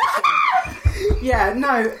nicest one. Yeah,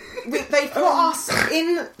 no... They put us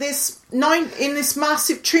in this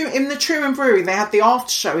massive in the Truman Brewery. They had the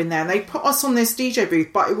after show in there, and they put us on this DJ booth,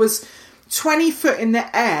 but it was 20 foot in the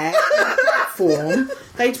air platform.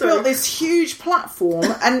 They'd built this huge platform,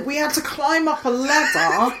 and we had to climb up a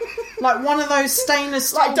ladder, like one of those stainless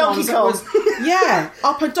steel like Donkey Kong.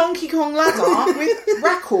 Up a Donkey Kong ladder with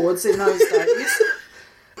records in those days.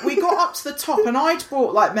 We got up to the top, and I'd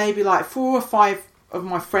brought maybe 4 or 5 of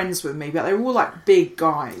my friends with me, but they were all like big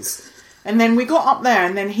guys. And then we got up there,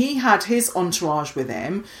 and then he had his entourage with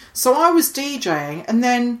him. So I was DJing, and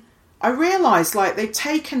then I realised they'd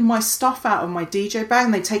taken my stuff out of my DJ bag,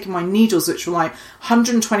 and they'd taken my needles, which were like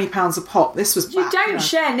 £120 a pop. This was You don't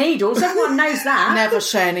share needles, everyone knows that. Never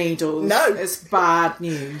share needles. No. It's bad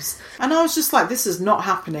news. And I was just like, this is not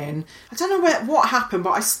happening. I don't know what happened,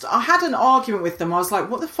 but I had an argument with them. I was like,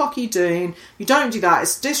 what the fuck are you doing? You don't do that.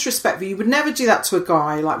 It's disrespectful. You would never do that to a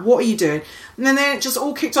guy. Like, what are you doing? And then it just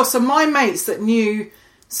all kicked off. So my mates that knew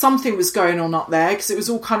something was going on up there, because it was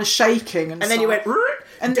all kind of shaking. And then you went...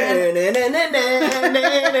 And then...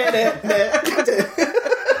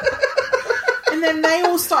 And then they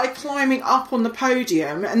all started climbing up on the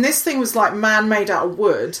podium, and this thing was like man-made out of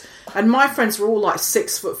wood, and my friends were all like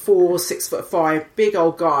 6'4", 6'5", big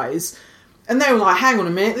old guys, and they were like, hang on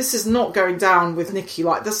a minute, this is not going down with Nikki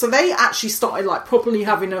like this. So they actually started like properly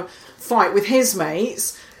having a fight with his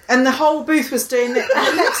mates, and the whole booth was doing it. And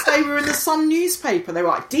the next day we were in the Sun newspaper. They were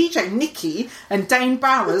like, DJ Nikki and Dane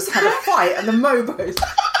Bowers had a fight at the Mobos,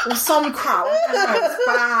 or some crowd. I don't know, it was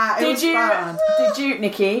bad. Did you,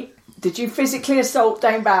 Nikki? Did you physically assault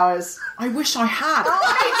Dane Bowers? I wish I had. Oh,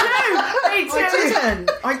 me too.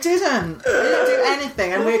 I didn't do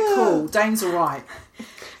anything, and we're cool. Dane's alright.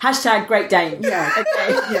 Hashtag Great Dane. Yeah.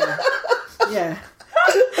 Okay. Yeah.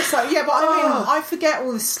 So, yeah, but I mean, I forget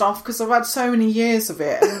all this stuff because I've had so many years of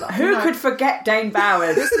it. And, who could forget Dane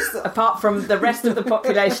Bowers, apart from the rest of the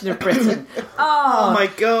population of Britain? Oh my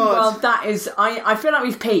God. Well, that is... I feel like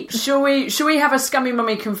we've peaked. Shall we have a scummy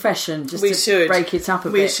mummy confession? Just to break it up a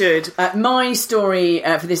bit. We should. My story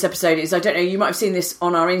for this episode is, I don't know, you might have seen this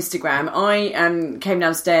on our Instagram. I came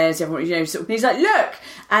downstairs, everyone, he's like, look!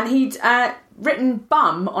 And he'd... written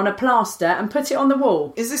bum on a plaster and put it on the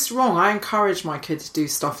wall. Is this wrong? I encourage my kid to do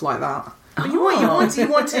stuff like that. You want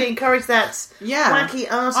to encourage that wacky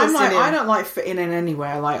artist. I'm like, I don't like fitting in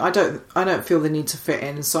anywhere. Like, I don't feel the need to fit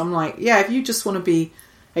in. So I'm like, yeah, if you just want to be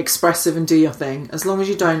expressive and do your thing, as long as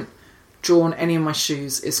you don't draw on any of my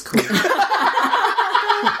shoes, it's cool.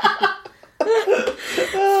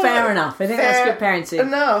 Fair enough. I think that's good parenting.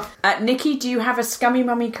 Enough. Nikki, do you have a scummy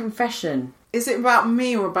mummy confession? Is it about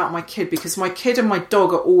me or about my kid? Because my kid and my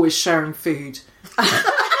dog are always sharing food.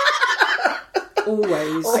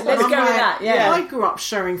 Always. Let's go with that, yeah. I grew up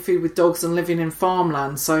sharing food with dogs and living in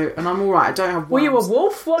farmland, and I'm alright. I don't have worms. Were you a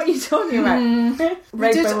wolf? What are you talking about?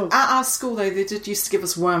 At our school, though, they did used to give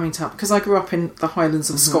us worming tablets, because I grew up in the Highlands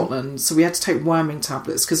of Scotland, so we had to take worming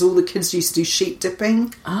tablets, because all the kids used to do sheep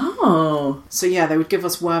dipping. Oh. So yeah, they would give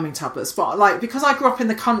us worming tablets. But like, because I grew up in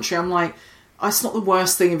the country, I'm like, it's not the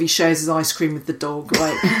worst thing if he shares his ice cream with the dog.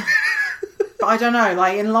 Like, but I don't know.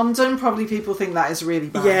 Like in London, probably people think that is really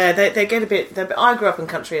bad. Yeah, they get a bit. I grew up in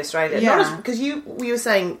country Australia. Yeah, because you were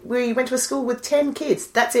saying we went to a school with 10 kids.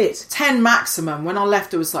 That's it. 10 maximum. When I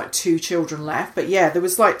left, there was like 2 children left. But yeah, there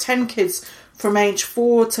was like 10 kids from age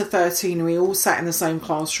 4 to 13. We all sat in the same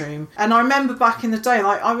classroom. And I remember back in the day,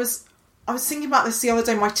 like I was thinking about this the other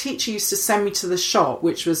day. My teacher used to send me to the shop,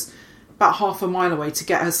 which was about half a mile away, to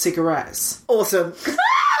get her cigarettes. Awesome.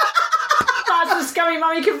 That's a scummy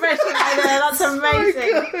mummy confession right there. That's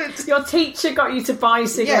amazing. So your teacher got you to buy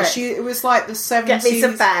cigarettes. Yeah, it was like the 70s. Get me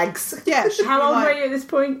some bags. Yeah. How old were you at this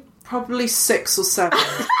point? Probably 6 or 7.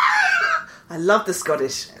 I love the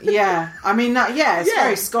Scottish. Yeah, I mean, it's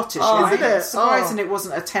very Scottish, isn't it? Surprising it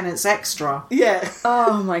wasn't a Tenants Extra. Yeah.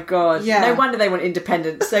 Oh my God. Yeah. No wonder they want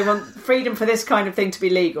independence. They want freedom for this kind of thing to be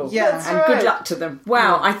legal. Yeah. And good luck to them.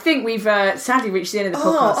 Wow, I think we've sadly reached the end of the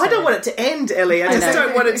podcast. I don't want it to end, Ellie. I just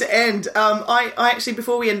don't want it to end. I actually,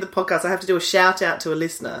 before we end the podcast, I have to do a shout out to a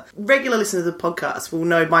listener. Regular listeners of the podcast will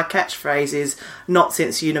know my catchphrase is "not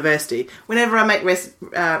since university" whenever I make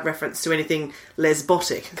reference to anything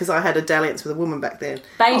lesbotic, because I had a dalliance with a woman back then.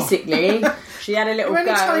 Basically, she had a little You're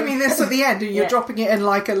go. only telling me this at the end, and you're dropping it in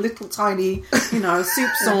like a little tiny,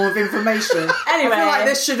 soup song of information. Anyway, I feel like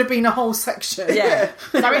this should have been a whole section. Yeah.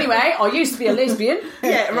 So anyway, I used to be a lesbian.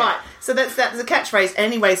 Yeah, right. So that's the catchphrase.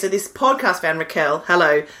 Anyway, so this podcast fan, Raquel,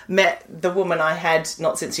 met the woman I had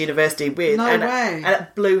not since university with. No way. And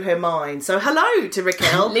it blew her mind. So hello to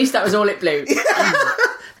Raquel. At least that was all it blew.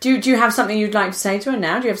 Do you have something you'd like to say to her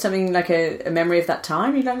now? Do you have something like a memory of that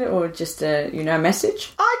time you'd like to, or just a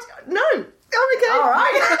message? No. Oh, okay. All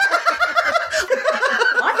right.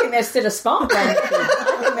 I think there's still a spark there.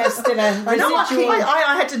 I think there's still a residual.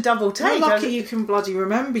 I had to double take. You're lucky you can bloody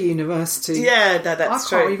remember university. Yeah, that's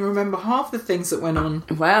true. I can't even remember half the things that went on.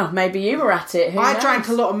 Well, maybe you were at it. Who knows? Drank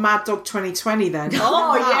a lot of Mad Dog 2020 then.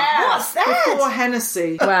 Oh, yeah. What's that? Before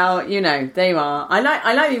Hennessy. Well, there you are. I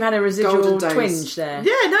like you've had a residual twinge there.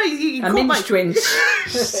 Yeah, no, you a minge twinge.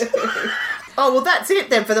 Oh, well, that's it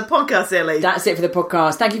then for the podcast, Ellie. That's it for the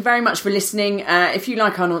podcast. Thank you very much for listening. If you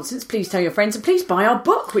like our nonsense, please tell your friends and please buy our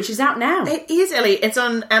book, which is out now. It is, Ellie. It's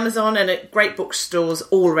on Amazon and at great bookstores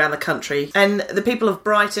all around the country. And the people of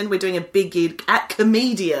Brighton, we're doing a big gig at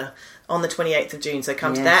Comedia on the 28th of June. So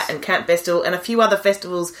come to that, and Camp Festival and a few other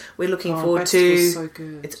festivals we're looking forward to. So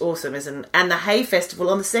good. It's awesome, isn't it? And the Hay Festival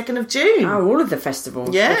on the 2nd of June. Oh, all of the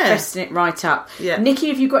festivals. Yeah. They're festing it right up. Yeah. Nikki,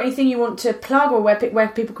 have you got anything you want to plug, or where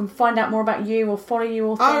people can find out more about you or follow you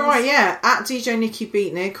or things? Oh, right, yeah. At DJ Nikki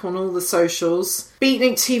Beatnik on all the socials.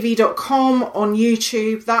 BeatnikTV.com on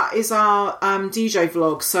YouTube. That is our DJ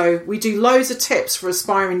vlog. So we do loads of tips for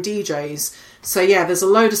aspiring DJs. So yeah, there's a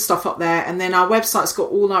load of stuff up there, and then our website's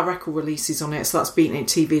got all our record releases on it, so that's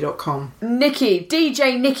beatniktv.com. Nikki,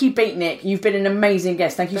 DJ Nikki Beatnik, you've been an amazing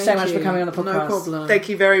guest. Thank you so much for coming on the podcast. No problem. Thank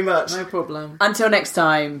you very much. No problem. Until next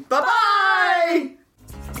time. Bye-bye!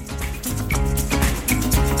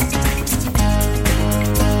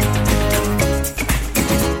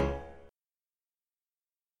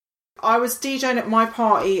 I was DJing at my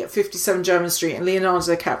party at 57 German Street, and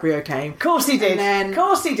Leonardo DiCaprio came. Of course he did. Of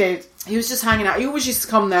course he did. He was just hanging out. He always used to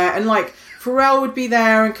come there, and like Pharrell would be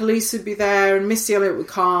there, and Khalees would be there, and Missy Elliott would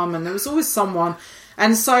come, and there was always someone.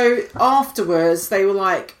 And so afterwards, they were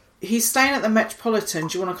like, he's staying at the Metropolitan,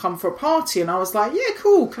 do you want to come for a party? And I was like, yeah,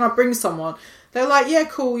 cool, can I bring someone? They were like, yeah,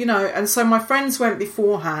 cool, and so my friends went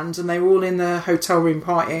beforehand, and they were all in the hotel room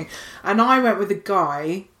partying, and I went with a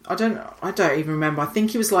guy. I don't even remember. I think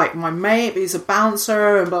he was like my mate, but he's a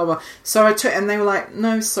bouncer and blah blah. So I took, and they were like,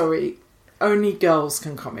 no, sorry, only girls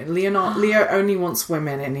can come in. Leo only wants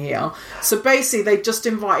women in here. So basically, they just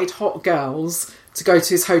invited hot girls to go to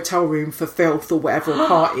his hotel room for filth or whatever, a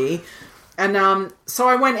party. And so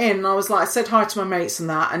I went in, and I said hi to my mates and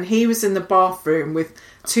that, and he was in the bathroom with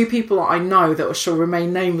two people that I know that shall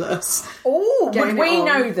remain nameless. Oh, would we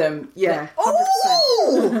know them? Yeah.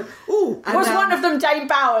 Oh! Was one of them Dame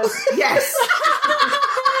Bowers? Yes.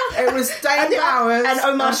 It was Dame Bowers and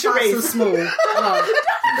Omar Sharif. And Small.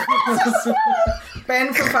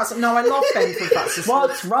 Ben from Fats. No, I love Ben from Fats.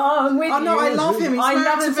 What's wrong with you? Oh no, I love him. He's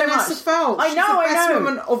married to Vanessa Feltz. I know, She's the best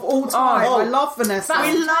woman of all time. I love Vanessa.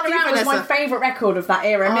 We love you, Vanessa. It was my favourite record of that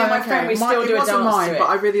era. Me and my friend, we still do a dance to it. It wasn't mine, but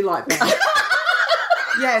I really like Ben.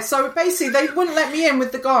 Yeah, so basically they wouldn't let me in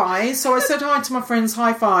with the guy, so I said hi to my friends,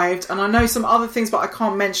 high-fived, and I know some other things, but I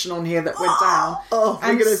can't mention on here that went down.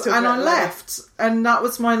 And I left, and that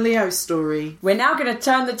was my Leo story. We're now going to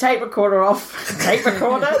turn the tape recorder off. Tape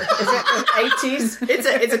recorder? Is it the 80s?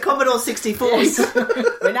 It's a Commodore 64. Yes.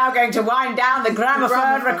 We're now going to wind down the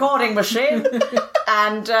gramophone recording machine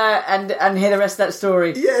and hear the rest of that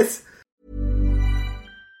story. Yes.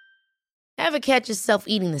 Ever catch yourself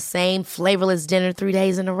eating the same flavorless dinner 3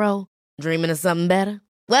 days in a row? Dreaming of something better?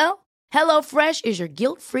 Well, HelloFresh is your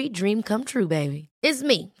guilt-free dream come true, baby. It's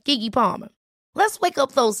me, Keke Palmer. Let's wake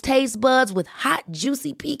up those taste buds with hot,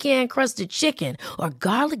 juicy pecan-crusted chicken or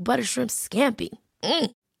garlic butter shrimp scampi.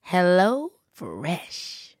 Hello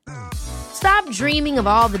Fresh. Stop dreaming of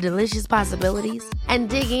all the delicious possibilities and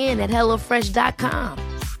dig in at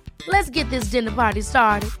HelloFresh.com. Let's get this dinner party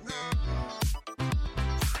started.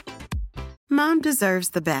 Mom deserves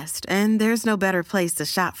the best, and there's no better place to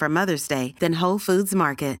shop for Mother's Day than Whole Foods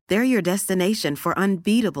Market. They're your destination for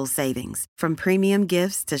unbeatable savings, from premium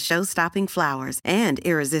gifts to show-stopping flowers and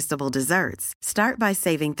irresistible desserts. Start by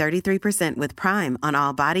saving 33% with Prime on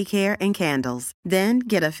all body care and candles. Then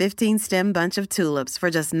get a 15-stem bunch of tulips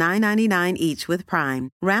for just $9.99 each with Prime.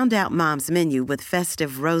 Round out Mom's menu with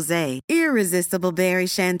festive rosé, irresistible berry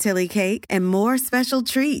chantilly cake, and more special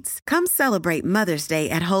treats. Come celebrate Mother's Day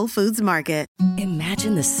at Whole Foods Market.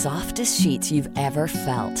 Imagine the softest sheets you've ever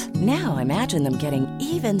felt. Now imagine them getting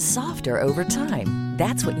even softer over time.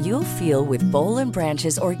 That's what you'll feel with Boll &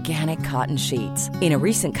 Branch's organic cotton sheets. In a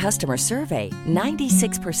recent customer survey,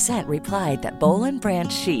 96% replied that Boll &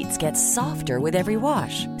 Branch sheets get softer with every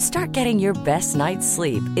wash. Start getting your best night's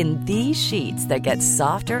sleep in these sheets that get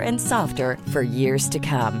softer and softer for years to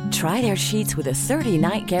come. Try their sheets with a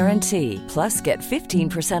 30-night guarantee. Plus, get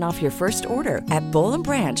 15% off your first order at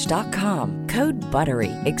bollandbranch.com. Code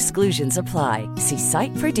BUTTERY. Exclusions apply. See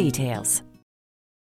site for details.